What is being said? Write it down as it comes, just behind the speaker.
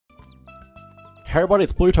Hey everybody,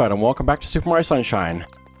 it's BlueToad and welcome back to Super Mario Sunshine.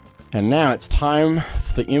 And now it's time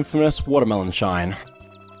for the infamous watermelon shine,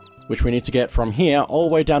 which we need to get from here all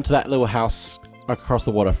the way down to that little house across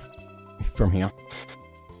the water from here.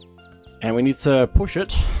 And we need to push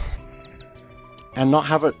it and not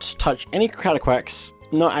have it touch any cataquacks,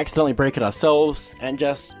 not accidentally break it ourselves, and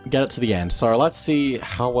just get it to the end. So let's see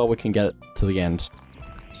how well we can get it to the end.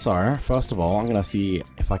 So, first of all, I'm gonna see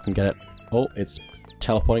if I can get it. Oh, it's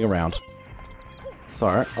teleporting around.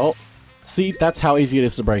 So, oh, see, that's how easy it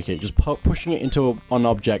is to break it. Just pushing it into an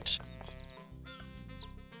object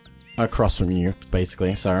across from you,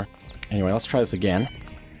 basically. So, anyway, let's try this again.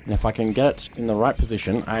 And if I can get it in the right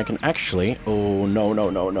position, I can actually... Oh, no, no,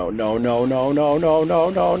 no, no, no, no, no, no, no, no,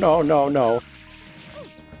 no, no, no, no.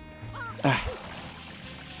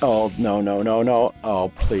 Oh, no, no, no, no.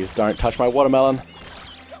 Oh, please, don't touch my watermelon.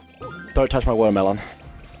 Don't touch my watermelon.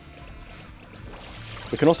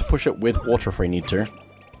 We can also push it with water if we need to.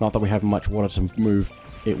 Not that we have much water to move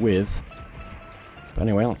it with. But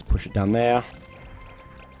anyway, let's push it down there.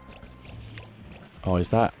 Oh, is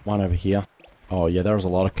that one over here? Oh yeah, there's a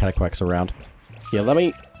lot of cataquacks around. Here, let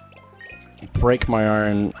me break my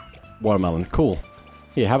own watermelon. Cool.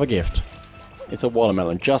 Here, have a gift. It's a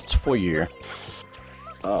watermelon just for you.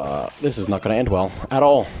 This is not going to end well at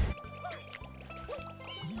all.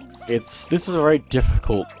 This is a very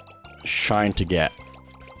difficult shine to get.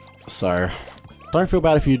 So, don't feel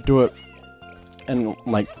bad if you do it and,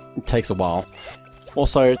 like, it takes a while.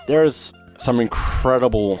 Also, there's some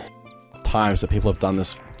incredible times that people have done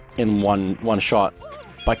this in one shot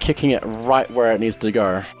by kicking it right where it needs to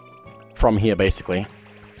go from here, basically.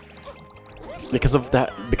 Because of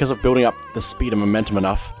that, because of building up the speed and momentum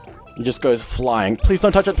enough, it just goes flying. Please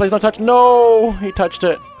don't touch it, please don't touch it. No! He touched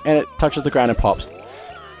it, and it touches the ground and pops.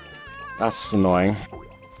 That's annoying.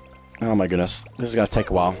 Oh my goodness, this is gonna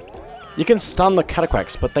take a while. You can stun the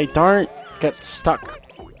cataquacks, but they don't get stuck.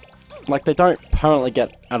 Like, they don't permanently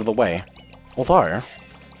get out of the way. Although,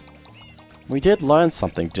 we did learn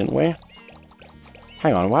something, didn't we?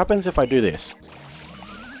 Hang on, what happens if I do this?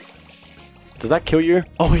 Does that kill you?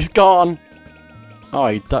 Oh, he's gone!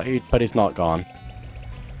 Oh, but he's not gone.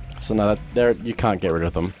 So no, you can't get rid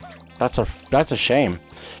of them. That's a shame.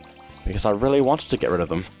 Because I really wanted to get rid of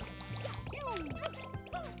them.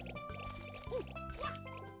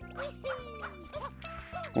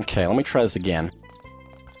 Okay, let me try this again.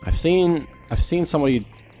 I've seen somebody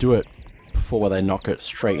do it before where they knock it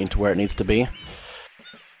straight into where it needs to be.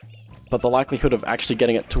 But the likelihood of actually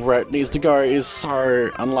getting it to where it needs to go is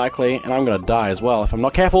so unlikely, and I'm gonna die as well if I'm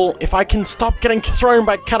not careful. If I can stop getting thrown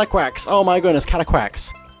by cataquacks! Oh my goodness,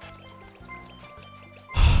 cataquacks!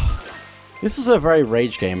 This is a very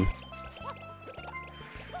rage game.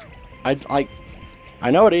 I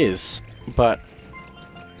know it is, but...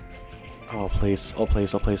 Oh please, oh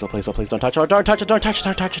please, oh please, oh please, oh please, don't touch it, don't touch it, don't touch it,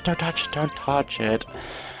 don't touch it, don't touch it, don't touch it.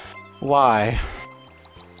 Why?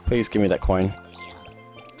 Please give me that coin.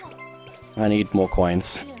 I need more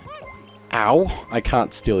coins. Ow! I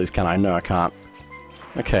can't steal these, can I? No, I can't.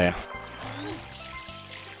 Okay.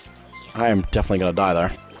 I am definitely gonna die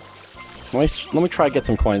there. Let me try to get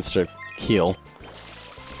some coins to heal.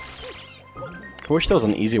 I wish there was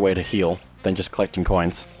an easy way to heal than just collecting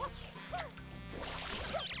coins.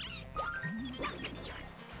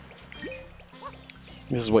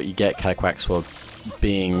 This is what you get, cataquacks, for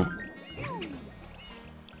being...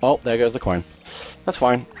 Oh, there goes the coin. That's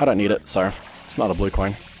fine. I don't need it, so it's not a blue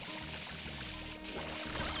coin.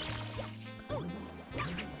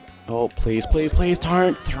 Oh, please, please, please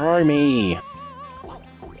don't throw me!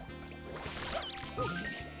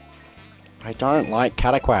 I don't like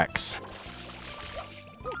cataquacks.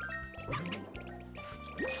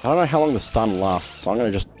 I don't know how long the stun lasts, so I'm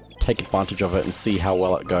gonna just take advantage of it and see how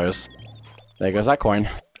well it goes. There goes that coin.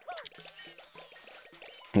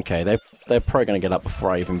 Okay, they're probably gonna get up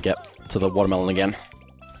before I even get to the watermelon again.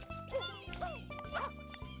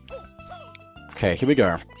 Okay, here we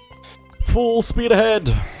go. Full speed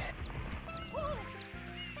ahead!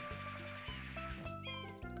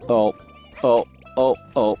 Oh, oh, oh,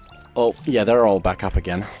 oh, oh. Yeah, they're all back up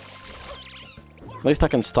again. At least I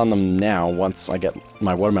can stun them now once I get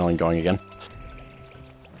my watermelon going again.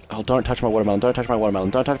 Oh, don't touch my watermelon, don't touch my watermelon,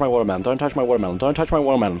 don't touch my watermelon, don't touch my watermelon, don't touch my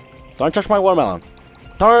watermelon, don't touch my watermelon,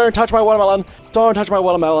 don't touch my watermelon, don't touch my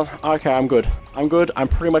watermelon. Okay, I'm good. I'm good. I'm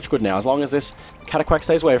pretty much good now, as long as this cataquack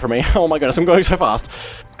stays away from me. Oh my goodness, I'm going so fast.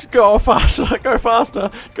 Go faster, go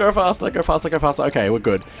faster, go faster, go faster, go faster. Okay, we're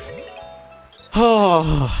good.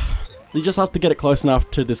 Oh, you just have to get it close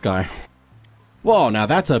enough to this guy. Whoa, now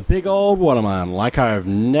that's a big old watermelon, like I've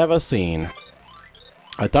never seen.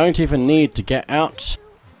 I don't even need to get out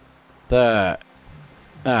the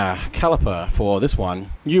Caliper for this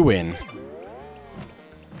one. You win.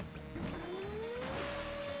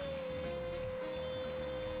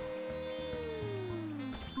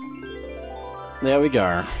 There we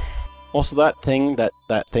go. Also, that thing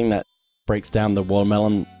that breaks down the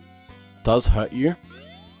watermelon does hurt you.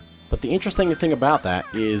 But the interesting thing about that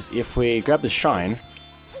is if we grab the shine,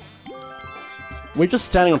 we're just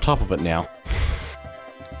standing on top of it now.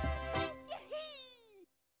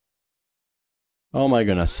 Oh my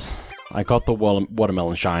goodness. I got the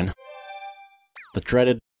watermelon shine. The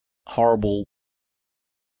dreaded, horrible,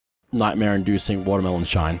 nightmare-inducing watermelon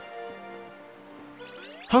shine.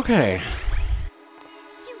 Okay.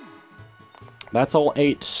 That's all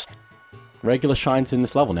 8 regular shines in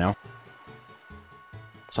this level now.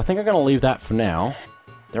 So I think I'm going to leave that for now.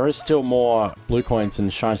 There is still more blue coins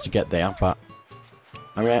and shines to get there, but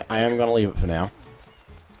I am going to leave it for now.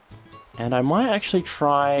 And I might actually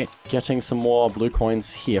try getting some more blue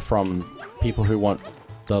coins here from people who want,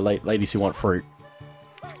 the ladies who want fruit.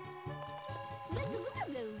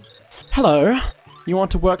 Hello! You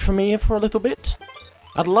want to work for me for a little bit?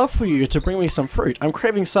 I'd love for you to bring me some fruit. I'm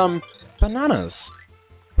craving some bananas.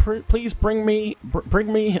 Please bring me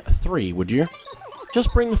 3, would you?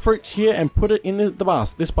 Just bring the fruits here and put it in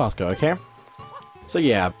this basket, okay? So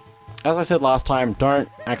yeah, as I said last time, don't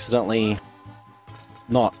accidentally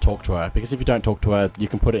not talk to her, because if you don't talk to her, you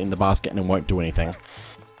can put it in the basket and it won't do anything.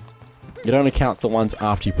 It only counts the ones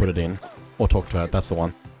after you put it in, or talk to her, that's the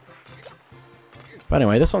one. But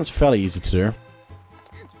anyway, this one's fairly easy to do.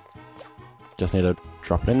 Just need to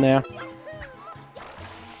drop it in there.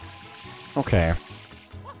 Okay.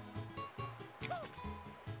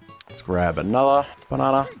 Let's grab another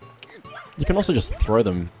banana. You can also just throw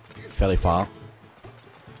them fairly far.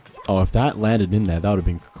 Oh, if that landed in there, that would have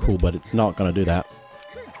been cool, but it's not going to do that.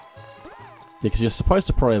 Because you're supposed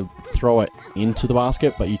to probably throw it into the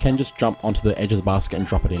basket, but you can just jump onto the edge of the basket and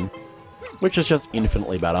drop it in. Which is just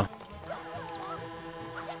infinitely better.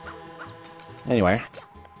 Anyway.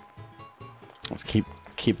 Let's keep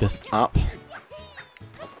this up.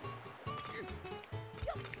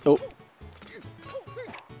 Oh.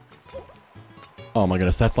 Oh my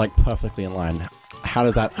goodness, that's like perfectly in line. How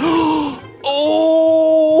did that... Oh!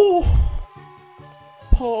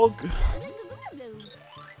 Pog.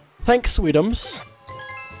 Thanks, Sweetums.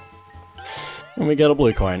 And we get a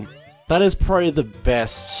blue coin. That is probably the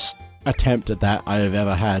best attempt at that I've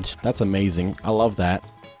ever had. That's amazing. I love that.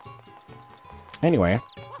 Anyway.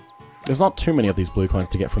 There's not too many of these blue coins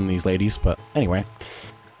to get from these ladies, but anyway.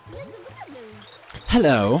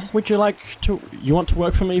 Hello, would you want to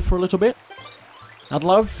work for me for a little bit? I'd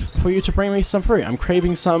love for you to bring me some fruit. I'm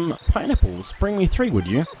craving some pineapples. Bring me 3, would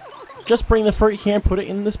you? Just bring the fruit here and put it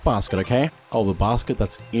in this basket, okay? Oh, the basket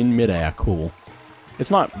that's in midair. Cool. It's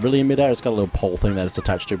not really in midair, it's got a little pole thing that it's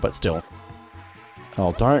attached to, but still.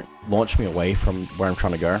 Oh, don't launch me away from where I'm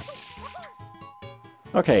trying to go.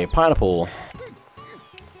 Okay, pineapple.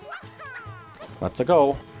 Let's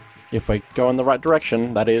go. If we go in the right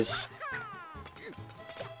direction, that is.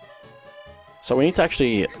 So we need to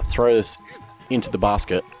actually throw this into the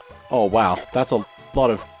basket. Oh wow, that's a lot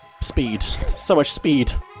of speed. So much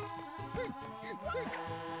speed.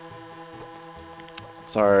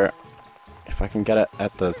 So, if I can get it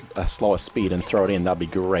at a slower speed and throw it in, that'd be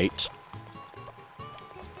great.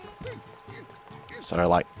 So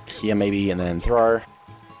like here maybe, and then throw.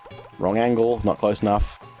 Wrong angle, not close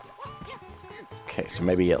enough. Okay, so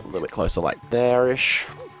maybe a little bit closer like there-ish.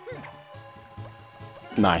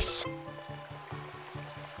 Nice.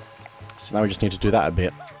 So now we just need to do that a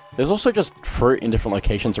bit. There's also just fruit in different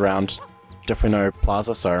locations around Defino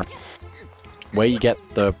Plaza, so where you get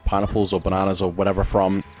the pineapples or bananas or whatever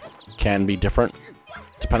from can be different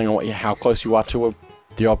depending on how close you are to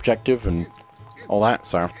the objective and all that,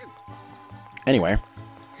 so anyway.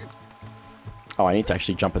 Oh, I need to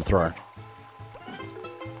actually jump and throw.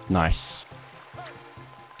 Nice.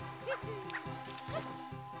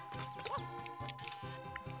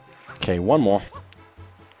 Okay, one more.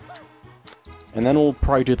 And then we'll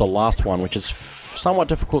probably do the last one, which is somewhat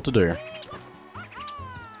difficult to do.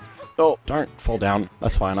 Oh, don't fall down.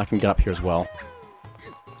 That's fine, I can get up here as well.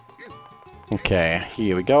 Okay,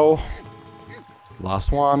 here we go.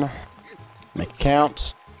 Last one. Make it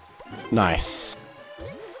count. Nice.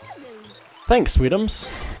 Thanks, Sweetums.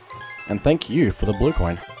 And thank you for the blue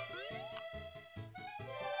coin.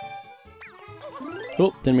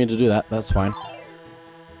 Oh, didn't mean to do that. That's fine.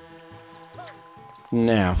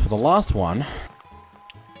 Now, for the last one,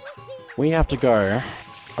 we have to go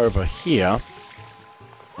over here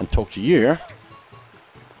and talk to you.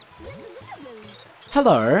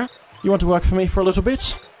 Hello, you want to work for me for a little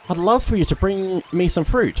bit? I'd love for you to bring me some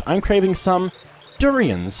fruit. I'm craving some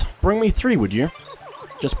durians. Bring me 3, would you?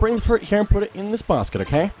 Just bring the fruit here and put it in this basket,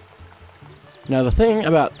 okay? Now, the thing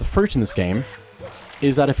about the fruit in this game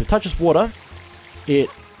is that if it touches water, it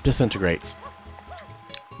disintegrates.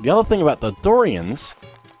 The other thing about the durians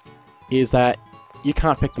is that you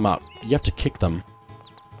can't pick them up. You have to kick them.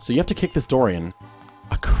 So you have to kick this durian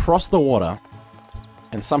across the water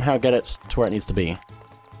and somehow get it to where it needs to be.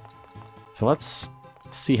 So let's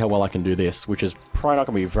see how well I can do this, which is probably not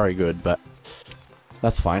going to be very good, but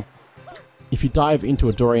that's fine. If you dive into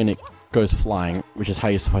a durian, it goes flying, which is how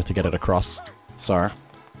you're supposed to get it across. So,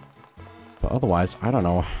 but otherwise, I don't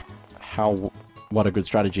know what a good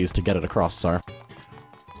strategy is to get it across, so.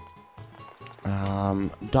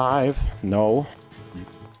 Dive. No.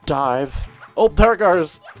 Dive. Oh, there it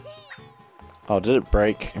goes! Oh, did it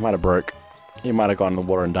break? It might have broke. It might have gone in the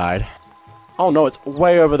water and died. Oh no, it's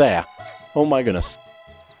way over there. Oh my goodness.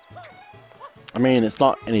 I mean, it's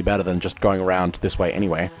not any better than just going around this way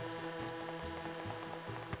anyway.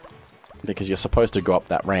 Because you're supposed to go up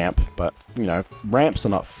that ramp, but, you know, ramps are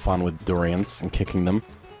not fun with durians and kicking them.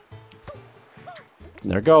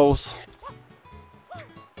 There it goes.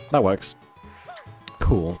 That works.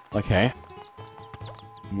 Cool, okay.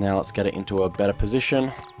 Now let's get it into a better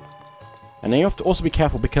position. And now you have to also be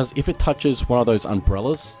careful because if it touches one of those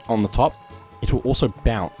umbrellas on the top, it will also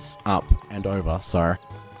bounce up and over, so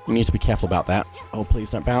you need to be careful about that. Oh,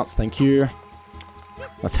 please don't bounce, thank you.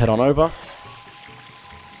 Let's head on over.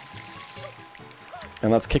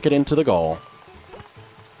 And let's kick it into the goal.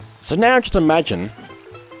 So now just imagine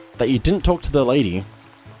that you didn't talk to the lady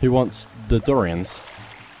who wants the durians,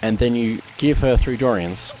 and then you give her 3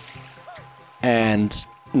 durians, and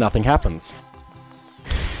nothing happens.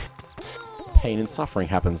 Pain and suffering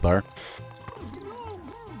happens though.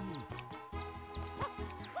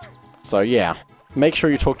 So yeah, make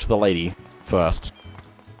sure you talk to the lady first.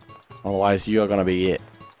 Otherwise you're gonna be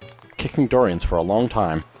kicking durians for a long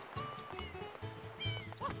time.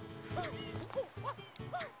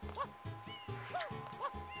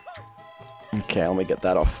 Okay, let me get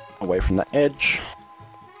that off away from the edge.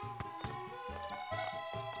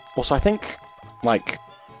 Also, I think, like,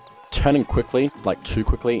 turning quickly, like too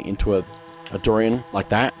quickly, into a durian like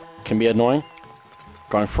that can be annoying.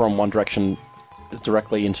 Going from one direction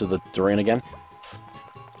directly into the durian again.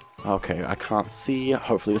 Okay, I can't see.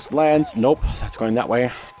 Hopefully this lands. Nope, that's going that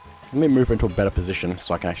way. Let me move into a better position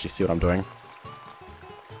so I can actually see what I'm doing.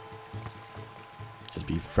 Just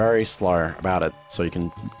be very slow about it so you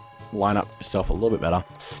can line up yourself a little bit better.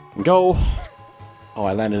 And go! Oh,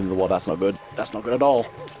 I landed in the water. That's not good. That's not good at all.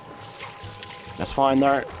 That's fine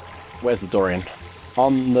though. Where's the durian?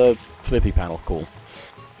 On the flippy panel. Cool.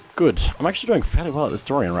 Good. I'm actually doing fairly well at this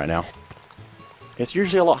durian right now. It's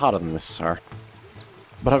usually a lot harder than this, so.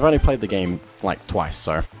 But I've only played the game, like, twice,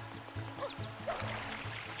 so.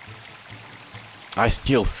 I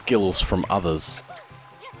steal skills from others.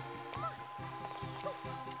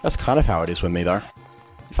 That's kind of how it is with me, though.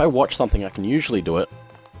 If I watch something, I can usually do it.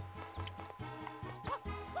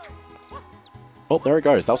 Oh, there it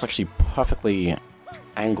goes. That was actually perfectly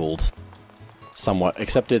angled. Somewhat,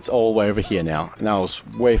 except it's all the way over here now. Now it's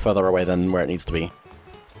way further away than where it needs to be.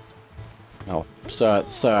 Oh, sir,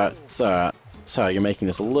 you're making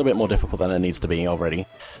this a little bit more difficult than it needs to be already.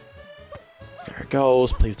 There it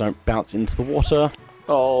goes. Please don't bounce into the water.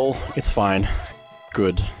 Oh, it's fine.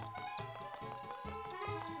 Good.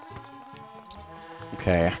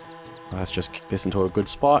 Okay, let's just kick this into a good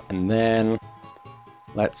spot, and then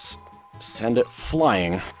let's send it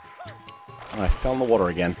flying. Oh, I fell in the water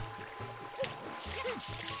again.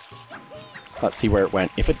 Let's see where it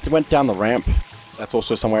went. If it went down the ramp, that's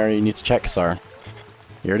also somewhere you need to check, so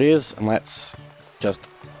here it is, and let's just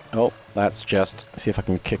see if I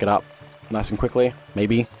can kick it up nice and quickly,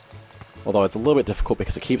 maybe. Although it's a little bit difficult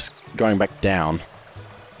because it keeps going back down.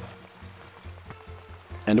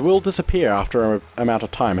 And it will disappear after an amount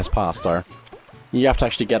of time has passed, so you have to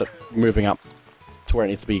actually get it moving up to where it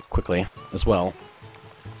needs to be quickly as well.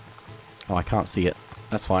 Oh, I can't see it.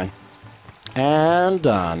 That's fine. And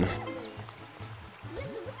done.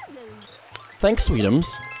 Thanks,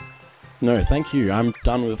 Sweetums. No, thank you. I'm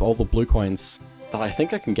done with all the blue coins that I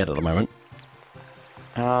think I can get at the moment.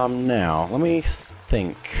 Now, let me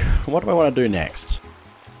think. What do I want to do next?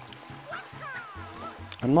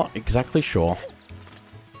 I'm not exactly sure.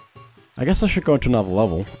 I guess I should go into another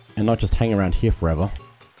level, and not just hang around here forever.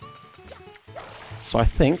 So I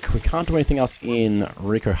think we can't do anything else in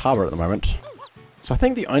Rico Harbor at the moment. So I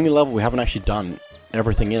think the only level we haven't actually done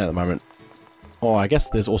everything in at the moment. Oh, I guess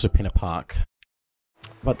there's also Pinner Park.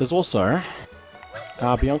 But there's also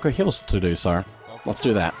Bianco Hills to do, so let's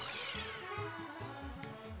do that.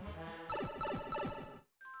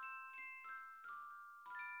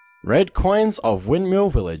 Red coins of Windmill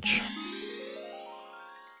Village.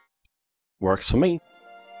 Works for me.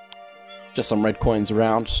 Just some red coins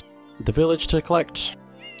around the village to collect.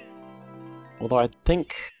 Although I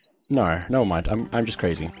think... No, never mind, I'm just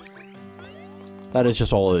crazy. That is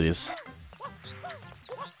just all it is.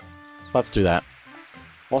 Let's do that.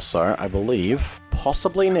 Also, I believe,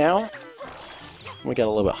 possibly now, we get a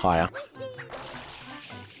little bit higher.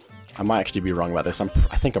 I might actually be wrong about this, I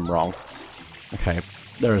think I'm wrong. Okay,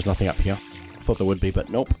 there is nothing up here. I thought there would be, but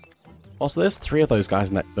nope. Also, there's 3 of those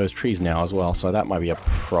guys in those trees now as well, so that might be a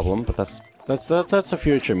problem, but that's a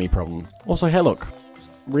future me problem. Also, hey look,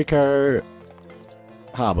 Rico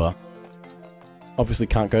Harbor. Obviously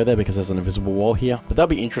can't go there because there's an invisible wall here, but that'd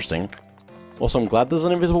be interesting. Also, I'm glad there's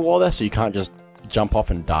an invisible wall there, so you can't just jump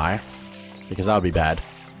off and die, because that would be bad.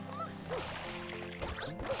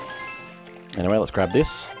 Anyway, let's grab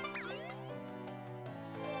this.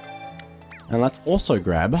 And let's also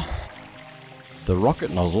grab the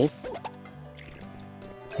rocket nozzle.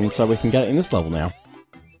 And so we can get it in this level now.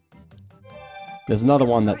 There's another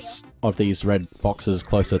one that's of these red boxes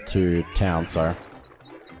closer to town, so...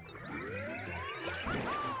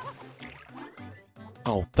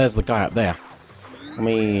 Oh, there's the guy up there. Let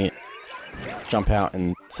me jump out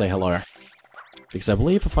and say hello. Because I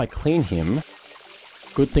believe if I clean him,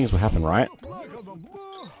 good things will happen, right?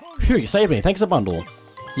 Phew, you saved me, thanks a bundle.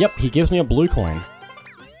 Yep, he gives me a blue coin.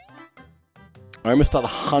 I almost got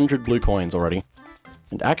 100 blue coins already.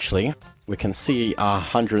 And actually, we can see our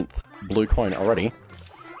 100th blue coin already.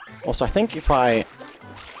 Also, I think if I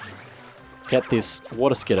get this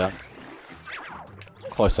water skidder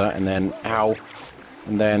closer, and then, ow,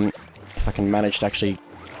 and then if I can manage to actually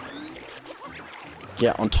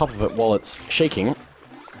get on top of it while it's shaking.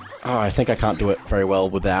 Oh, I think I can't do it very well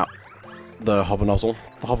without the hover nozzle.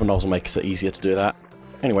 The hover nozzle makes it easier to do that.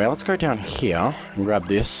 Anyway, let's go down here and grab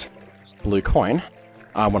this blue coin.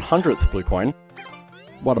 100th blue coin.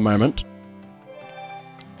 What a moment.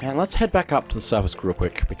 And let's head back up to the surface real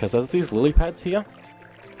quick, because there's these lily pads here.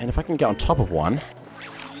 And if I can get on top of one,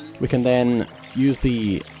 we can then use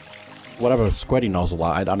the... whatever squirty nozzle,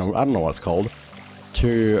 I don't know what it's called,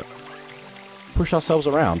 to push ourselves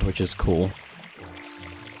around, which is cool.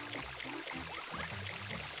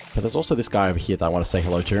 But there's also this guy over here that I want to say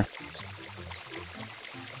hello to.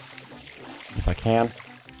 If I can.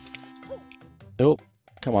 Oh,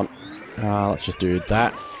 come on. Let's just do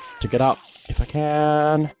that to get up, if I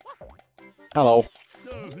can. Hello.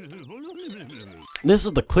 This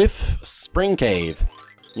is the Cliff Spring Cave.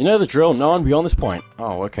 You know the drill, no one beyond this point.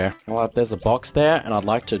 Oh, okay. Well, there's a box there, and I'd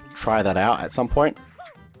like to try that out at some point.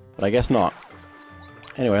 But I guess not.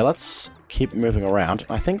 Anyway, let's keep moving around.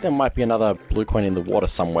 I think there might be another blue coin in the water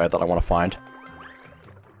somewhere that I want to find.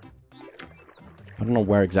 I don't know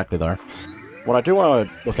where exactly, though. What I do want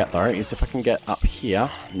to look at, though, is if I can get up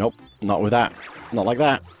here. Nope, not with that. Not like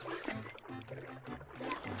that.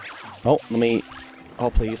 Oh, let me...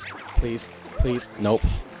 Oh, please. Please. Please. Nope.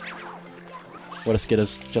 What a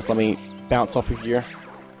skidders. Just let me bounce off of here.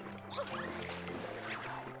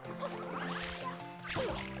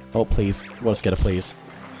 Oh, please. What a skidder, please.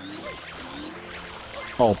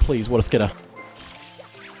 Oh, please. What a skidder.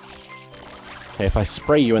 Okay, if I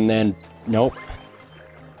spray you and then... Nope.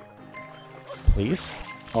 Please?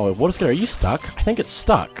 Oh, what a skidder. Are you stuck? I think it's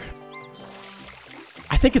stuck.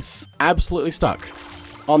 I think it's absolutely stuck.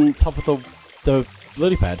 On top of the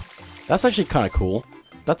lily pad. That's actually kind of cool.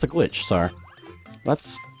 That's a glitch, so...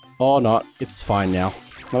 Let's... Oh, no. It's fine now.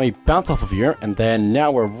 Let me bounce off of here, and then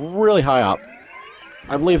now we're really high up.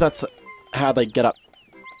 I believe that's how they get up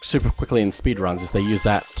super quickly in speedruns, is they use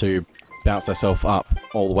that to bounce themselves up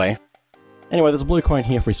all the way. Anyway, there's a blue coin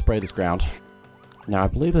here if we spray this ground. Now, I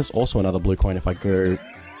believe there's also another blue coin if I go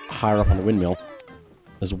higher up on the windmill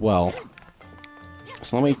as well.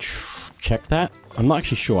 So let me check that. I'm not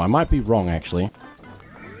actually sure. I might be wrong, actually.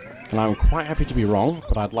 And I'm quite happy to be wrong,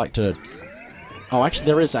 but I'd like to... Oh, actually,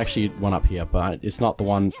 there is actually one up here, but it's not the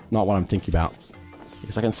one, not what I'm thinking about.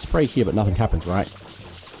 Because I can spray here, but nothing happens, right?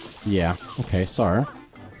 Yeah, okay, so...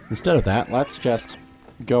 Instead of that, let's just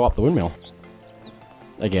go up the windmill.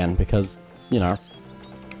 Again, because, you know...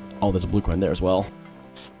 Oh, there's a blue coin there as well.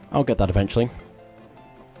 I'll get that eventually.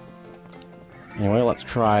 Anyway, let's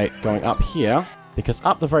try going up here, because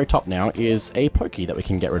up the very top now is a pokey that we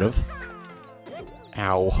can get rid of.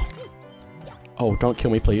 Ow. Oh, don't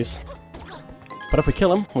kill me, please. But if we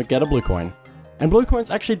kill him, we get a blue coin. And blue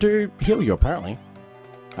coins actually do heal you, apparently.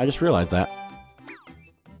 I just realized that.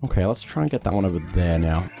 Okay, let's try and get that one over there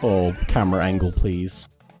now. Oh, camera angle, please.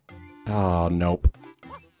 Oh, nope.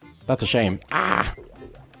 That's a shame. Ah!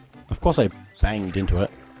 Of course I banged into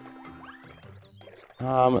it.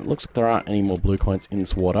 It looks like there aren't any more blue coins in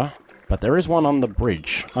this water. But there is one on the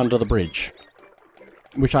bridge, under the bridge.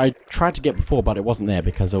 Which I tried to get before, but it wasn't there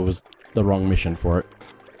because it was the wrong mission for it.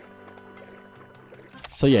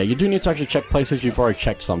 So yeah, you do need to actually check places you've already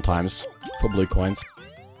checked sometimes for blue coins.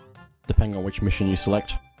 Depending on which mission you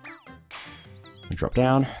select. We drop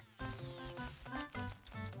down.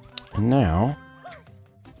 And now...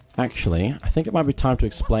 Actually, I think it might be time to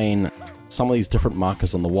explain some of these different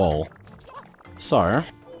markers on the wall. So,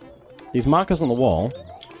 these markers on the wall,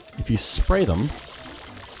 if you spray them,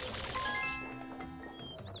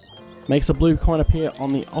 makes a blue coin appear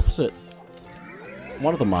on the opposite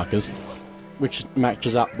one of the markers, which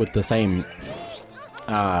matches up with the same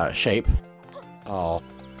shape. Oh,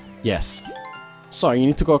 yes. So you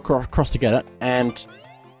need to go across to get it, and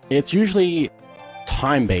it's usually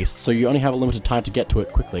time-based, so you only have a limited time to get to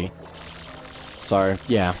it quickly. So,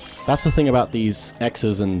 yeah. That's the thing about these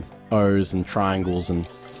X's and O's and triangles and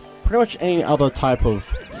pretty much any other type of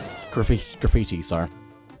graffiti, so.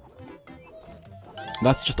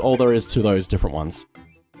 That's just all there is to those different ones.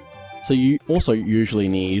 So you also usually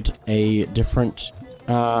need a different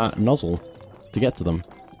nozzle to get to them.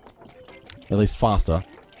 At least faster.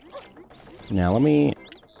 Now let me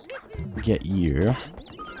get you.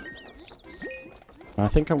 I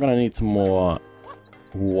think I'm gonna need some more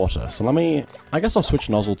water. So let me... I guess I'll switch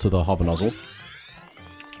nozzle to the hover nozzle.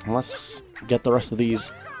 And let's get the rest of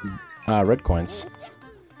these red coins.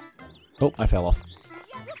 Oh, I fell off.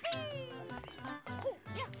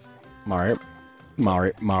 Mario.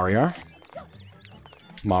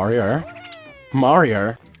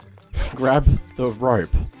 Grab the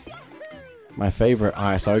rope. My favorite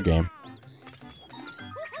ISO game.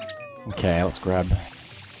 Okay, let's grab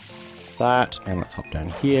that, and let's hop down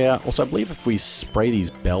here. Also, I believe if we spray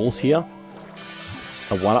these bells here,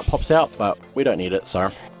 a 1-up pops out, but we don't need it,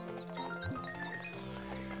 so...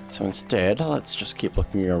 So instead, let's just keep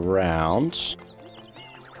looking around.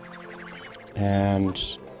 And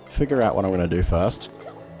figure out what I'm going to do first.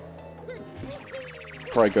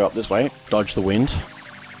 Probably go up this way, dodge the wind.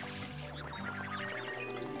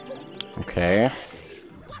 Okay.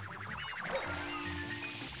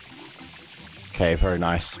 Okay, very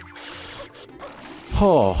nice.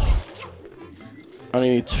 Oh. Only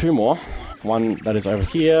need 2 more. One that is over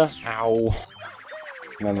here. Ow.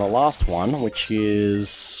 And then the last one, which is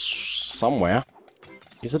somewhere.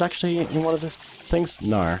 Is it actually in one of these things?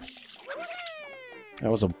 No. There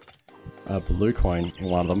was a blue coin in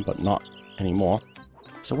one of them, but not anymore.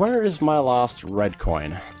 So where is my last red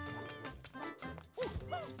coin?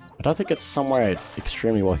 I don't think it's somewhere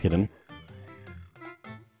extremely well hidden.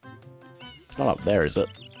 It's not up there, is it?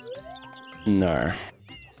 No.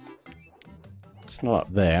 It's not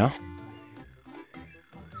up there.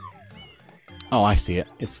 Oh, I see it.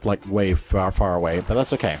 It's like way far, far away, but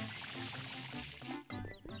that's okay.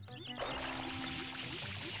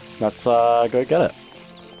 Let's go get it.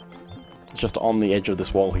 It's just on the edge of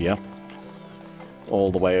this wall here.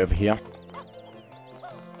 All the way over here.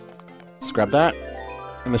 Let's grab that.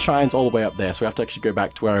 And the shine's all the way up there, so we have to actually go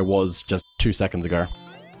back to where I was just 2 seconds ago.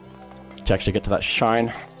 To actually get to that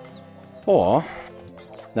shine. Or,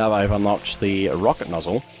 now that I've unlocked the rocket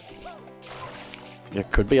nozzle, it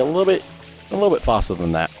could be a little bit faster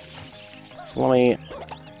than that. So let me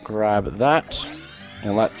grab that,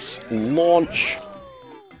 and let's launch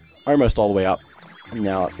almost all the way up.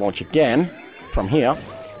 Now let's launch again from here,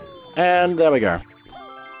 and there we go.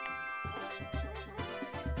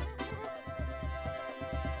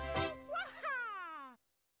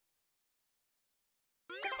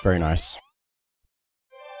 Very nice.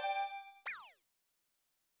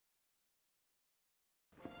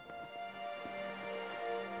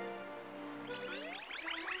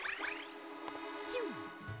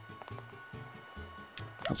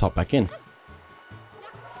 Let's hop back in.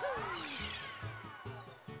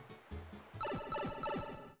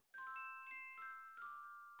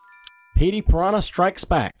 Petey Piranha strikes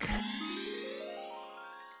back.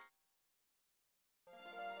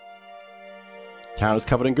 Town is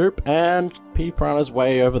covered in goop, and Petey Piranha's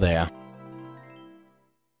way over there.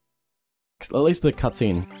 At least the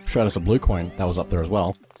cutscene showed us a blue coin that was up there as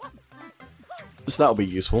well. So that'll be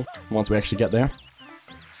useful once we actually get there.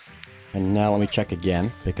 And now let me check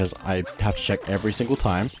again, because I have to check every single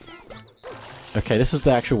time. Okay, this is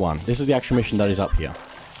the actual one. This is the actual mission that is up here.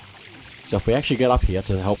 So if we actually get up here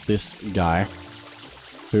to help this guy,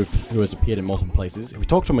 who has appeared in multiple places, if we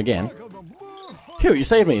talk to him again... Phew, you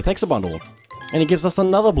saved me! Thanks a bundle! And he gives us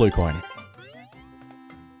another blue coin.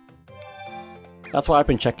 That's why I've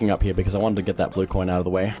been checking up here, because I wanted to get that blue coin out of the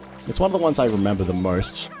way. It's one of the ones I remember the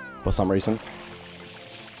most, for some reason.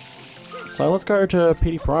 So let's go to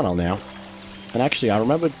PD Piranha now. And actually, I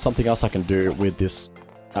remembered something else I can do with this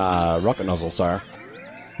rocket nozzle, so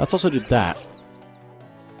let's also do that.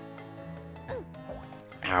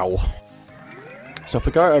 Ow. So if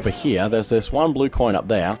we go over here, there's this one blue coin up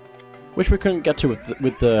there, which we couldn't get to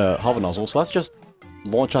with the hover nozzle, so let's just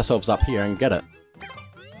launch ourselves up here and get it.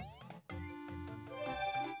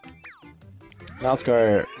 Now let's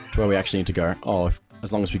go to where we actually need to go. Oh,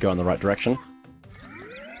 as long as we go in the right direction.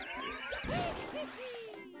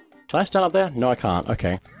 Can I stand up there? No, I can't.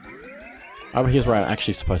 Okay. Over here's where I'm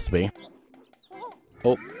actually supposed to be.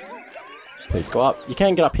 Oh. Please go up. You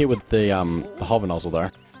can get up here with the hover nozzle, though.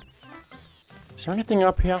 Is there anything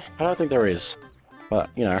up here? I don't think there is. But,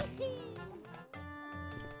 you know.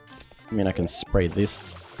 I mean, I can spray this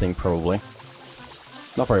thing, probably.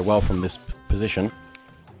 Not very well from this position.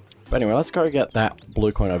 But anyway, let's go get that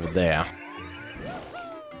blue coin over there.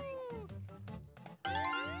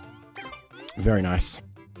 Very nice.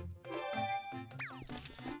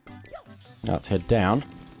 Now let's head down.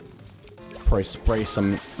 Probably spray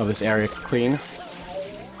some of this area clean.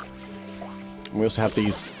 We also have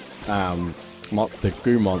these, the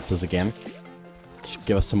goo monsters again. To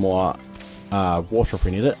give us some more water if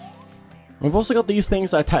we need it. We've also got these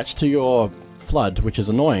things attached to your flood, which is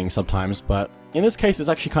annoying sometimes, but in this case it's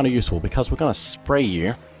actually kind of useful because we're going to spray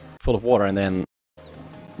you full of water and then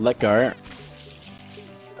let go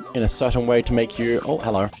in a certain way to make you... Oh,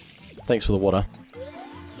 hello. Thanks for the water.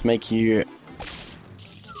 To make you...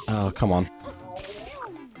 Oh, come on.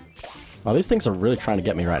 Wow, these things are really trying to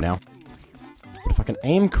get me right now. But if I can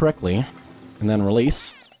aim correctly and then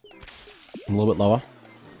release a little bit lower,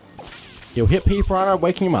 he'll hit PD Piranha,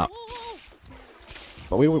 waking him up.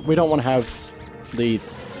 But we don't want to have the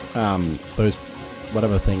those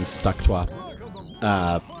whatever things stuck to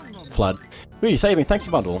our flood. Ooh, you're saving. Thanks,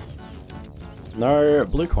 bundle. No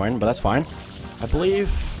blue coin, but that's fine. I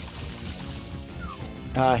believe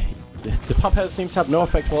the pump head seems to have no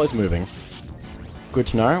effect while he's moving. Good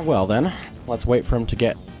to know. Well then, let's wait for him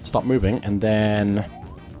to stop moving and then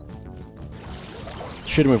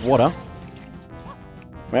shoot him with water.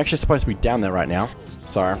 We're actually supposed to be down there right now,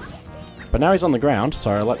 so. But now he's on the ground,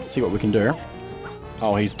 so let's see what we can do.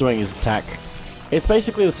 Oh, he's doing his attack. It's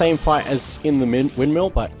basically the same fight as in the windmill,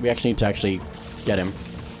 but we actually need to get him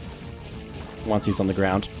once he's on the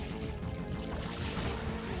ground.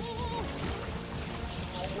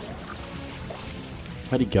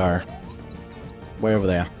 Where'd he go? Way over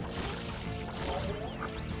there.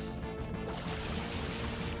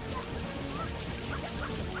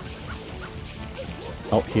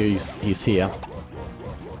 Oh, he's here.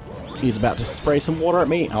 He's about to spray some water at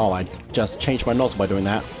me. Oh, I just changed my nozzle by doing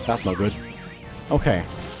that. That's not good. Okay.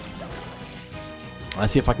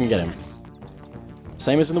 Let's see if I can get him.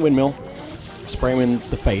 Same as in the windmill. Spray him in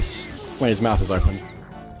the face when his mouth is open.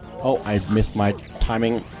 Oh, I missed my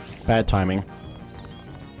timing. Bad timing.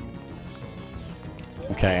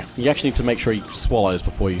 Okay. You actually need to make sure he swallows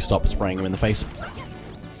before you stop spraying him in the face.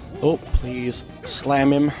 Oh, please.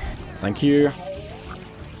 Slam him. Thank you.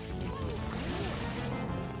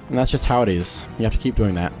 And that's just how it is. You have to keep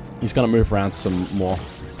doing that. He's going to move around some more.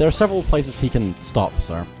 There are several places he can stop,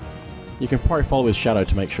 so you can probably follow his shadow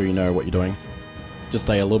to make sure you know what you're doing. Just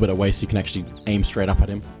stay a little bit away so you can actually aim straight up at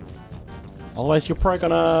him. Otherwise, you're probably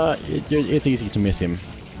gonna... It's easy to miss him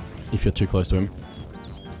if you're too close to him.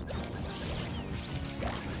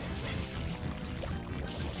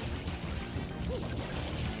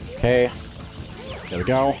 Okay. There we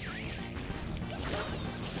go.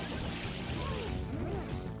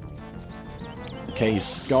 Okay,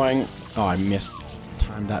 he's going... Oh, I missed.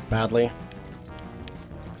 Timed that badly.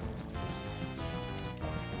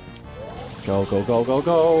 Go, go, go, go,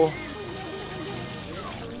 go!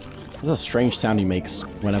 There's a strange sound he makes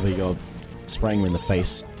whenever you're spraying him in the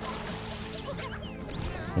face.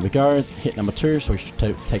 There we go. Hit number 2, so we should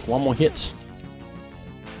take one more hit.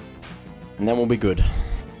 And then we'll be good.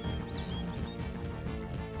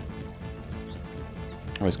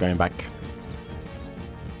 Oh, he's going back.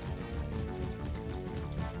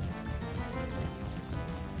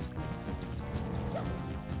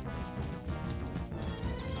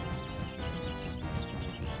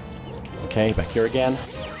 Okay, back here again.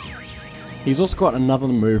 He's also got another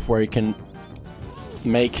move where he can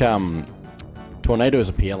make tornadoes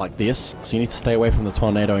appear like this, so you need to stay away from the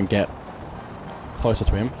tornado and get closer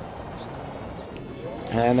to him.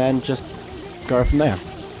 And then just go from there.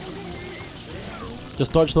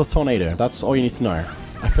 Just dodge the tornado, that's all you need to know.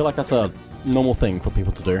 I feel like that's a normal thing for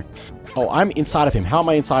people to do. Oh, I'm inside of him. How am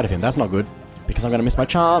I inside of him? That's not good. Because I'm gonna miss my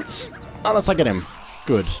chance. Unless I get him.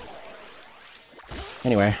 Good.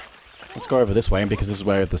 Anyway, let's go over this way, because this is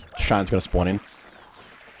where the shine's gonna spawn in.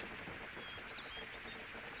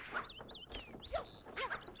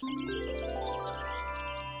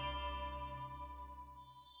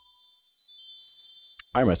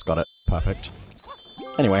 I almost got it. Perfect.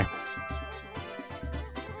 Anyway.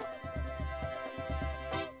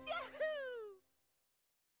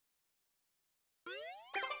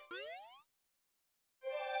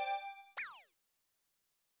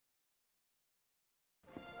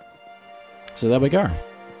 So there we go.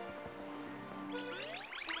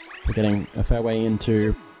 We're getting a fair way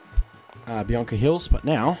into Bianca Hills, but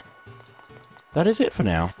now, that is it for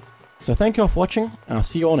now. So thank you all for watching, and I'll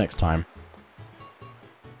see you all next time.